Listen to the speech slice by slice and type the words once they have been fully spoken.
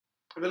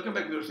Welcome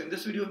back, viewers. In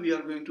this video we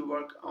are going to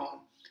work on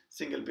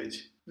single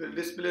page. We'll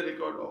display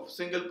record of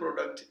single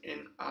product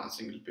in a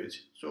single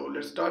page. So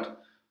let's start.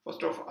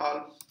 First of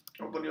all,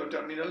 open your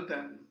terminal,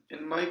 then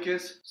in my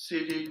case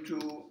cd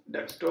to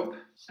desktop,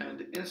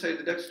 and inside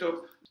the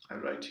desktop I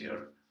write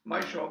here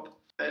my shop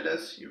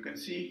ls. You can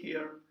see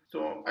here.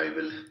 So I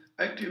will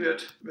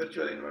activate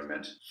virtual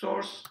environment,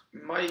 source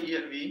my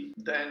env,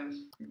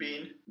 then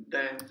bean,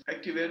 then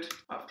activate.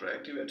 After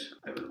activate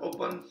I will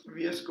open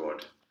VS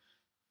Code,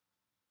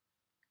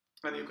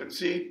 and you can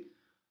see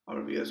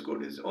our VS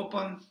Code is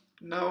open.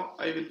 Now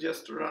I will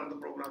just run the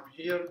program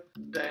here,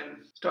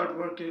 then start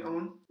working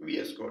on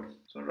VS Code.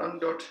 So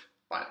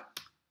run.py.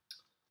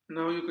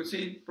 Now you can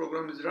see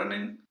program is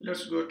running.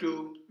 Let's go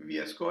to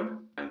VS Code,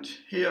 and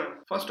here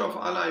first of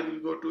all I will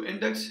go to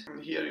index,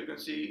 and here you can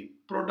see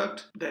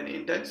product, then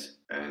index,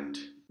 and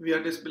we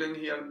are displaying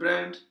here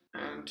brand,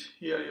 and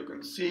here you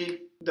can see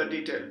the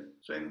detail.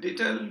 So in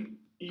detail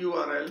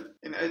URL,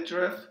 in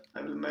href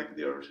I will make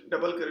their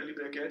double curly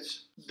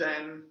brackets,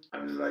 then I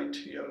will write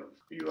here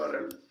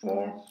URL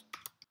 4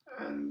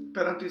 and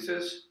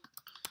parenthesis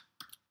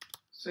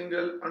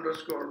single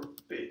underscore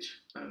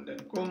page, and then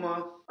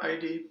comma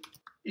id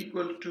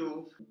equal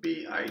to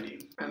bid,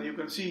 and you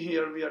can see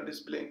here we are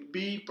displaying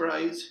b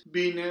price,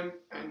 b name,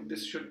 and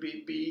this should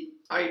be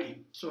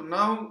bid. So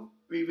now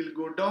we will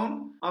go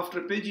down.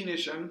 After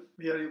pagination,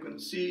 here you can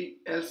see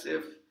else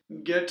if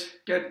get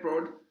cat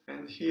prod,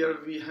 and here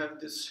we have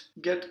this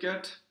get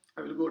cat.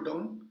 I will go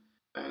down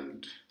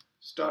and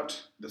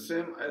start the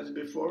same as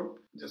before.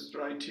 Just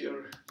write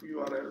here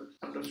URL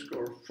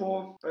underscore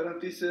 4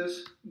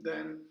 parenthesis,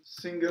 then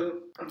single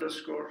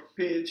underscore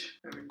page,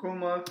 and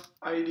comma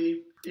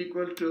id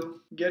equal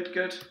to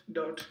getcat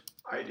dot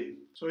id.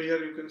 So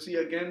here you can see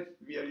again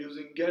we are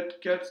using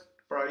get cat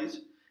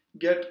price,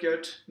 get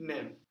cat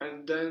name,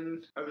 and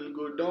then I will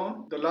go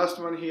down. The last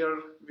one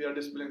here we are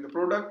displaying the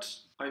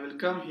products. I will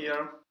come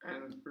here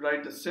and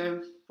write the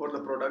same for the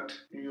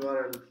product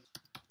URL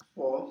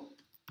for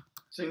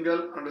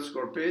single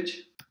underscore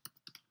page,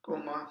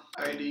 comma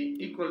id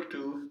equal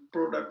to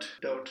product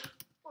dot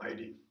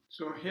id.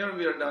 So here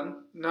we are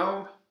done.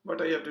 Now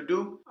what I have to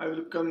do, I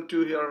will come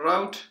to here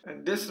route,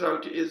 and this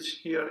route is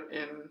here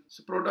in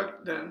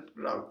product, then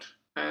route,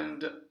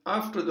 and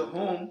after the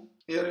home,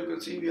 here you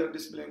can see we are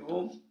displaying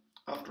home.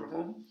 After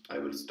home I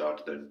will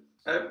start the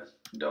app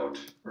dot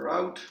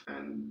route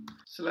and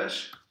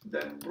slash,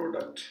 then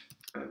product,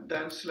 and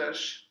then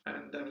slash,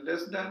 and then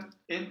less than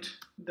int,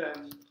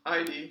 then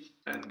id,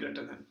 and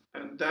greater than,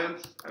 and then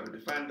I will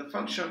define the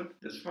function.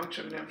 This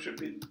function name should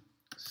be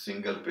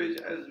single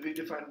page as we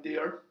defined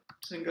there,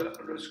 single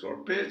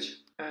underscore page,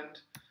 and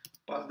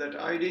pass that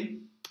id,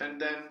 and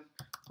then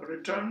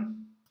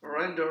return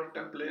render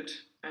template,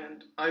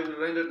 and I will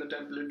render the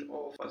template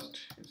of first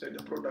inside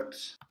the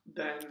products,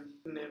 then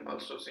name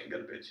also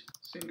single page,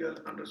 single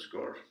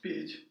underscore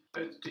page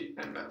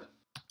html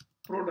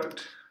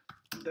product,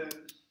 then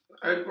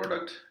add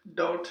product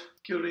dot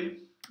query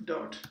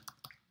dot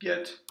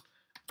get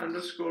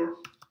underscore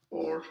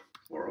or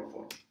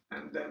 404,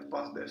 and then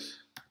pass this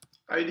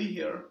id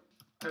here.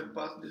 I'll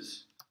pass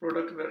this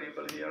product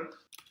variable here,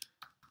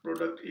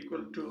 product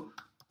equal to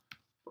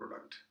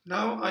product.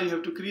 Now I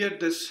have to create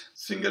this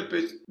single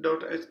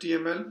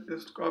page.html.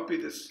 Just copy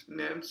this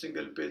name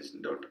single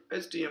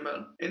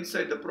page.html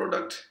inside the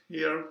product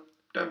here,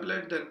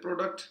 template, then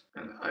product,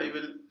 and I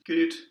will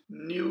create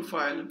new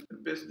file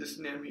and paste this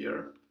name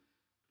here.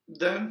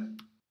 Then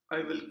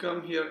I will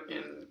come here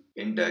in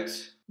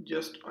index,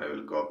 just I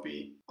will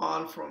copy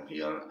all from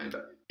here and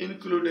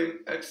including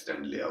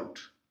extend layout.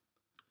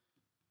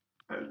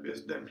 I will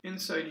paste them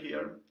inside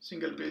here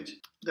single page,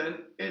 then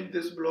in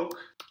this block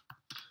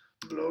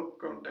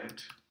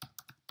content.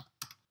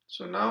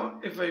 So now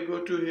if I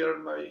go to here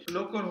my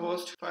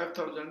localhost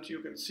 5000, you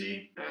can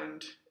see,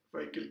 and if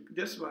I click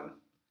this one,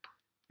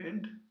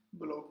 end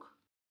block,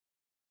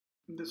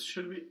 this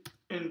should be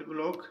end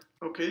block.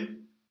 Okay,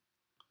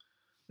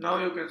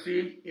 now you can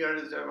see here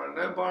is our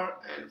navbar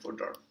and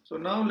footer. So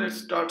now let's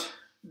start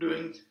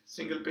doing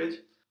single page.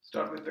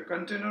 Start with the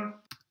container.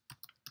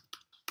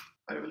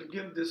 I will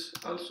give this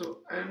also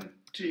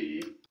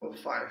empty of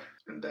 5,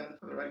 and then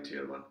I'll write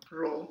here one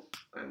row,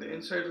 and the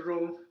inside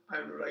row I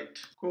will write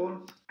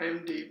col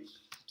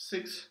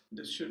md6.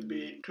 This should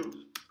be 2,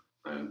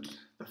 and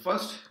the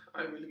first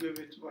I will give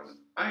it one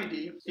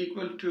id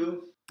equal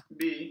to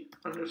b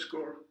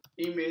underscore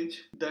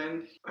image,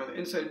 then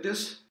inside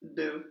this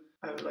div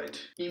I will write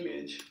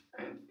image,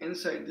 and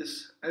inside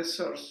this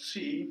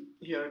src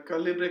here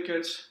curly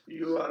brackets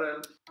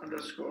url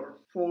underscore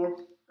 4,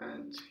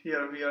 and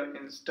here we are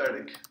in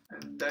static,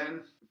 and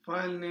then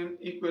file name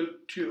equal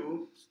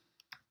to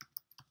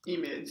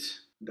image,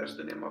 that's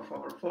the name of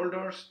our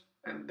folders,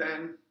 and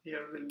then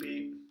here will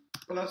be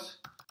plus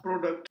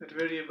product, that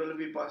variable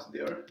we pass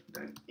there,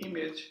 then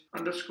image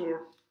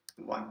underscore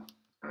 1,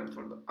 and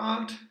for the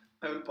alt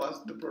I will pass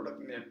the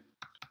product name,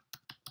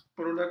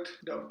 product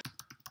dot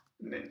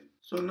name.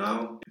 So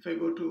now if I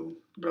go to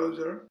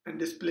browser and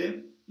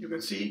display, you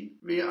can see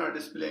we are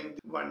displaying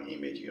one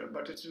image here,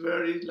 but it's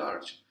very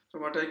large. So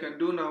what I can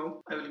do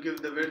now, I will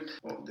give the width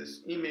of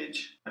this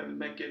image, I will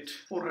make it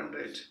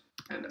 400,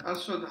 and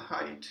also the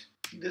height,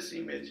 this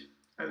image,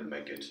 I will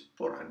make it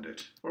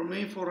 400. For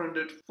me,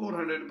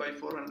 400 by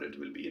 400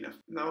 will be enough.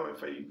 Now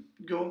if I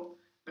go,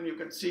 and you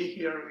can see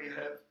here we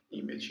have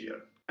image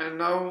here. And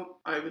now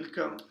I will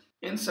come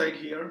inside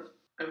here.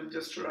 I will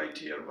just write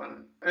here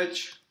one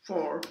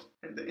H4,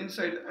 and the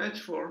inside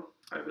H4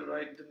 I will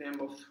write the name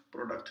of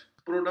product.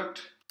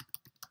 Product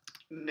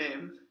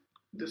name.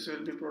 This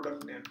will be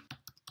product name.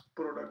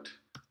 Product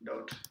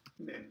dot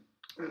name.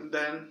 And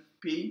then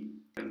P,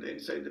 and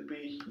inside the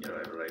P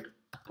here I will write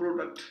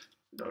product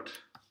dot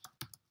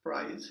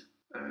price,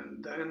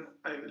 and then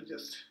I will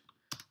just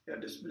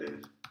display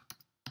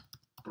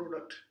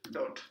product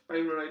dot. I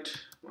will write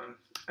one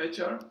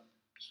HR.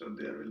 So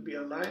there will be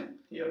a line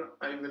here.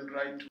 I will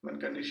write one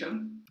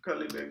condition,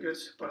 curly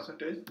brackets,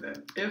 percentage.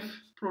 Then if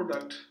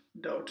product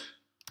dot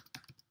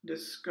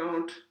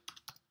discount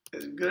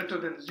is greater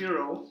than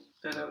 0,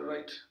 then I will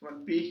write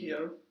one P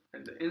here,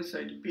 and the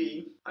inside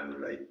P I will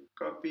write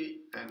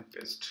copy and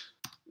paste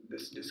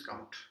this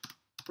discount,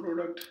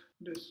 product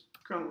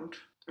discount,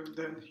 and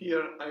then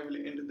here I will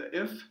end the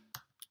if,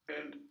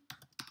 and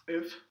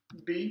if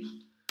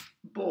B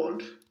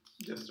bold,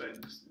 just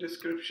write this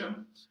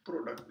description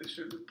product. This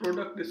should be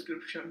product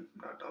description,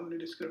 not only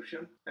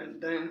description.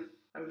 And then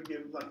I will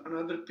give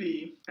another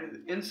P, and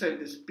inside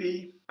this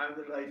P I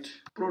will write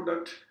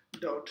product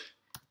dot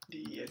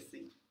desc.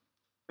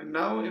 And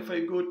now if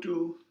I go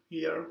to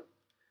here,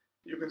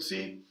 you can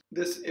see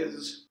this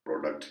is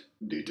product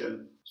detail.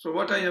 So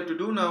what I have to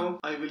do now,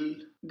 I will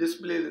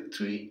display the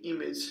 3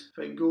 images.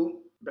 If I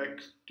go back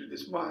to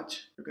this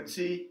watch, you can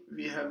see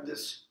we have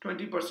this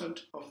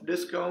 20% of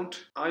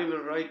discount. I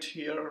will write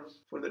here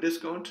for the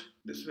discount,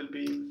 this will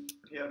be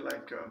here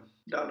like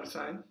a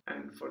 $sign,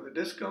 and for the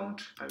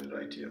discount I will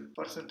write here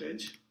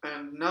percentage.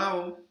 And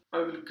now I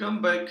will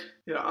come back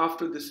here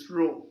after this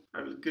row.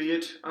 I will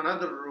create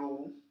another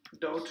row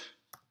dot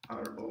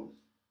row.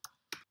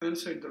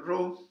 Inside the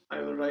row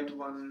I will write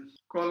one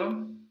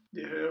column.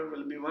 Here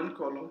will be one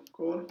column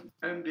called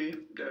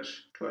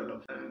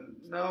MD-12, and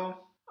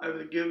now I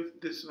will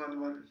give this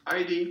one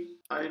ID.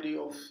 ID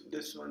of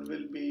this one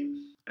will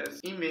be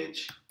as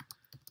image,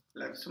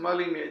 like small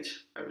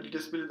image. I will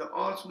display the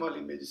all small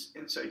images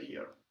inside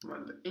here.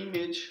 When the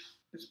image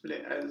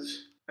display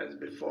as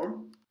before,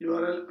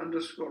 URL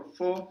underscore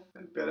 4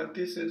 and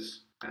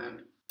parenthesis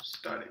and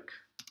static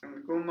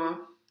and comma,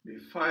 the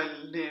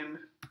file name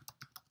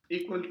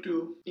equal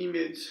to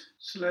image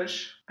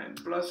slash and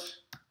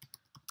plus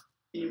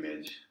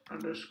image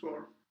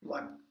underscore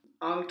 1.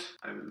 Alt,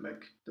 I will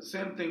make the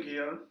same thing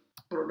here,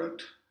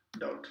 product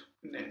dot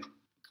name.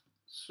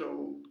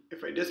 So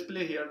if I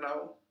display here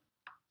now,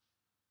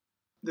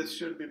 this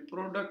should be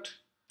product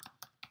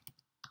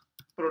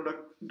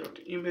dot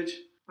image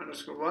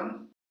underscore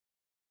 1.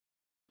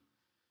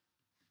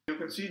 You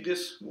can see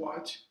this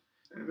watch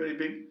and very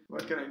big.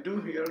 What can I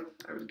do here?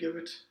 I will give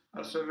it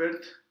also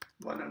width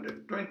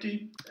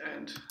 120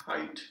 and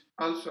height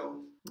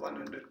also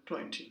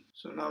 120.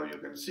 So now you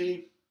can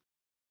see,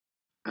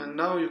 and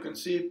now you can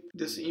see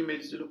this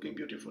image is looking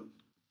beautiful.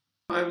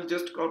 I will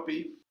just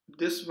copy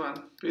this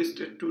one, paste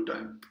it 2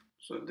 times.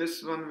 So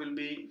this one will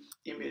be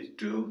image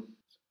 2,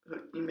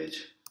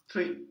 image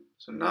 3.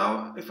 So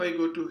now if I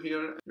go to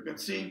here, you can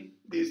see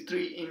these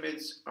 3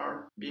 images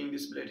are being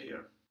displayed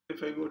here.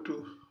 If I go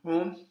to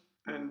home,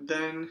 and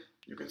then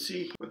you can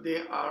see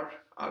they are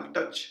all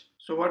touch.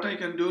 So what I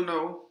can do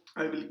now,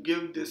 I will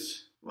give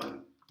this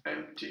one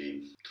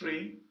empty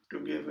 3 to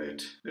give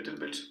it little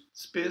bit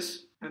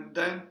space, and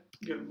then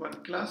give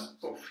one class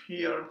of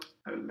here.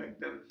 I will make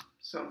them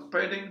some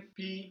padding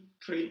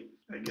P3.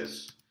 I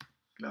guess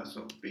class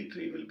of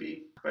P3 will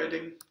be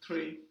padding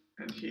 3,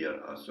 and here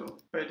also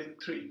padding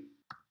 3,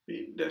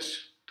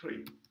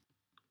 P-3.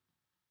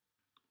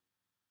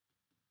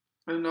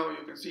 And now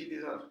you can see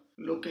these are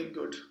looking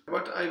good.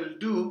 What I will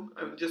do,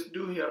 I will just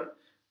do here,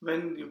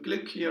 when you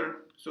click here,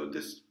 so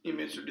this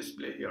image will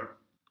display here.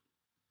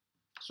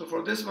 So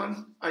for this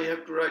one, I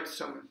have to write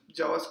some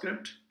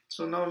JavaScript.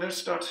 So now let's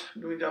start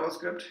doing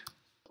JavaScript.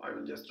 I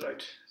will just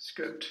write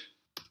script,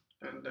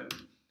 and then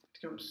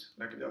it comes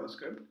like a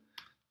JavaScript.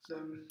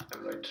 Then I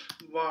write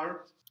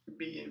var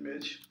b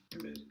image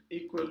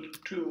equal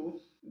to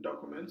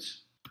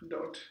documents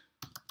dot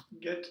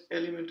get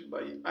element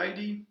by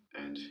ID,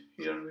 and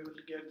here we will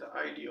get the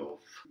ID of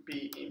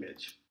b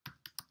image.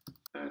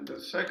 And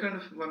the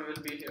second one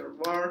will be here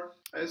var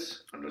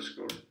s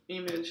underscore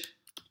image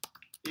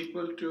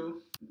equal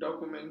to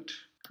document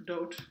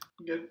dot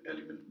get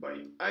element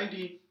by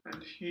ID,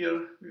 and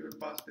here we will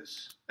pass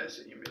this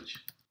as image,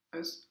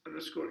 s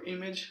underscore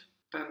image,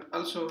 and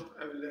also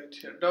I will write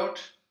here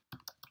dot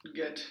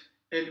get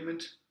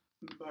element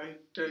by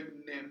tag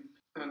name,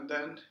 and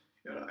then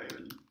here I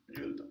will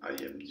use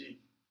img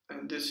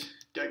and this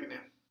tag name,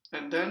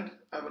 and then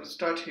I will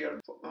start here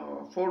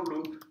for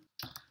loop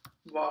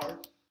var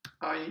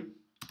I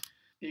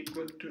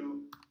equal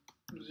to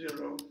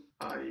 0,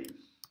 I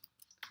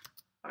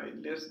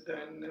less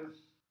than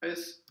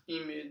s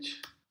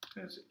image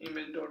as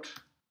image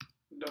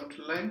dot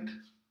length,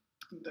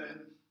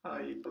 then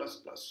I plus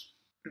plus.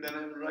 Then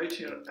I will write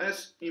here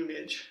as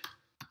image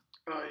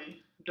I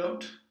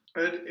dot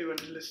add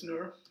event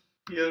listener.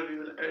 Here we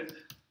will add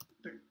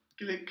the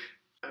click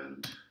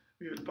and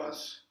we will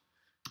pass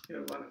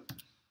here one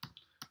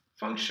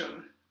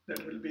function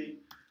that will be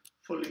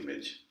full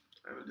image.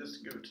 I will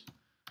just give it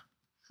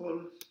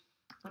full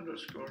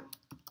underscore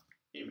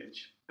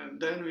image, and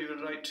then we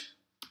will write,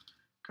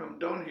 come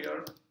down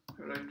here,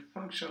 write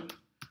function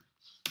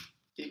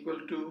equal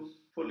to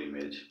full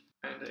image,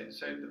 and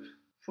inside the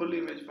full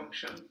image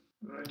function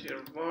right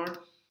here var,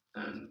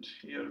 and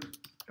here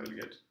I will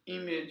get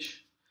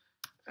image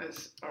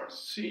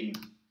src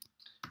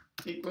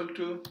equal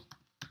to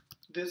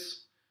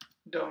this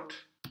dot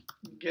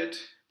get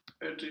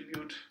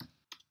attribute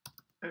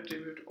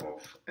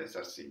of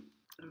src,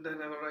 and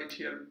then I will write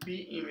here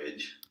b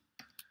image.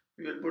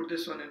 We will put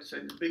this one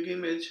inside the big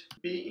image,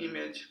 b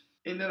image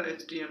inner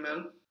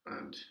html,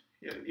 and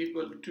here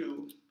equal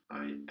to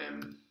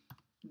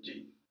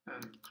img,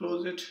 and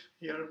close it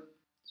here,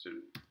 so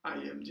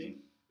img,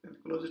 and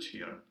close it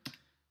here,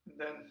 and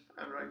then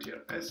I will write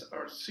here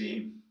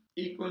src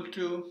equal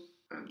to,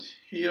 and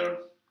here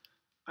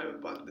I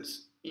will pass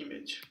this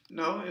image.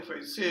 Now if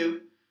I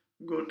save,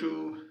 go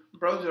to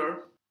browser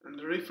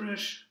and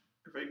refresh,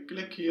 if I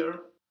click here,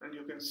 and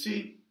you can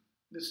see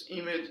this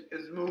image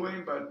is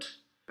moving but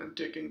and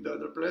taking the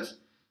other place.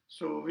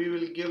 So we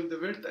will give the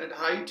width and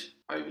height.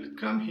 I will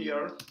come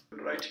here,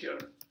 right here,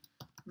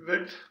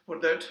 width for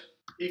that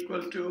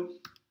equal to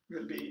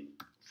will be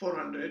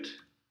 400,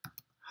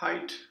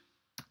 height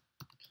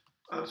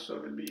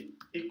also will be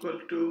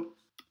equal to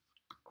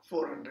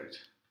 400.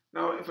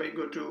 Now if I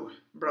go to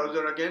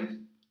browser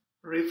again,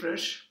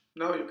 refresh,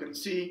 now you can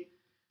see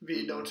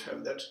we don't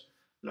have that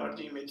large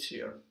image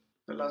here.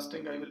 The last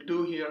thing I will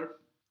do here,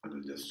 I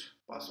will just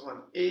pass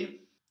one a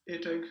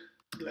tag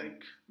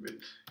blank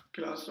with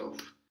class of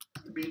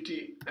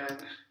btn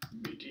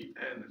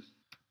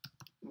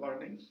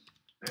warning,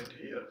 and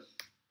here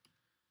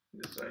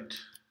just write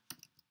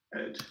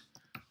add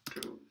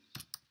to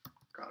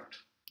cart.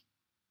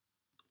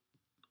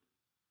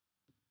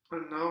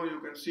 And now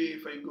you can see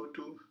if I go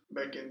to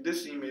back in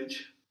this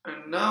image,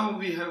 and now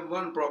we have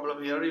one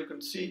problem here. You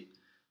can see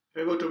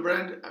if I go to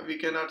brand, we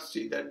cannot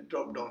see that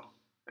drop down,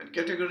 and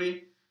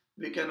category,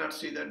 we cannot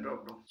see that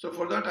drop down. So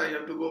for that I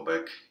have to go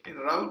back in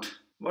route.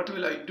 What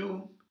will I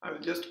do? I will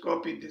just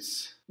copy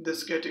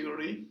this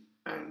category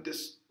and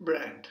this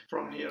brand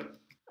from here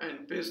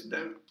and paste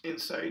them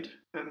inside,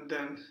 and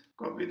then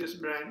copy this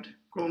brand,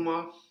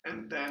 comma,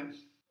 and then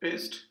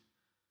paste.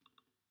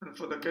 And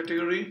for the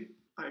category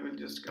I will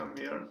just come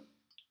here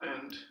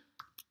and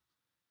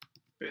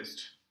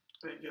paste.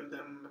 I give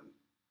them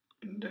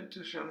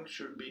indentation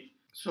should be.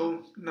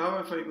 So now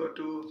if I go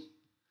to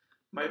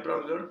my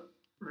browser,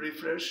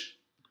 refresh,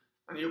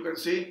 and you can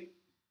see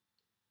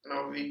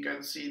now we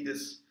can see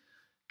this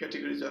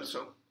categories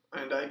also,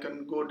 and I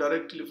can go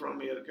directly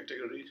from here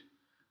category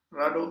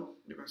Rado.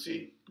 You can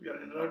see we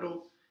are in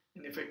Rado,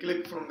 and if I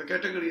click from the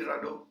category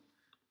Rado,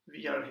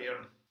 we are here.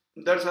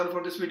 That's all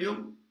for this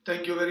video.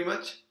 Thank you very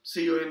much.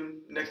 See you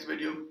in next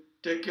video.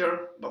 Take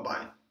care. Bye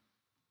bye.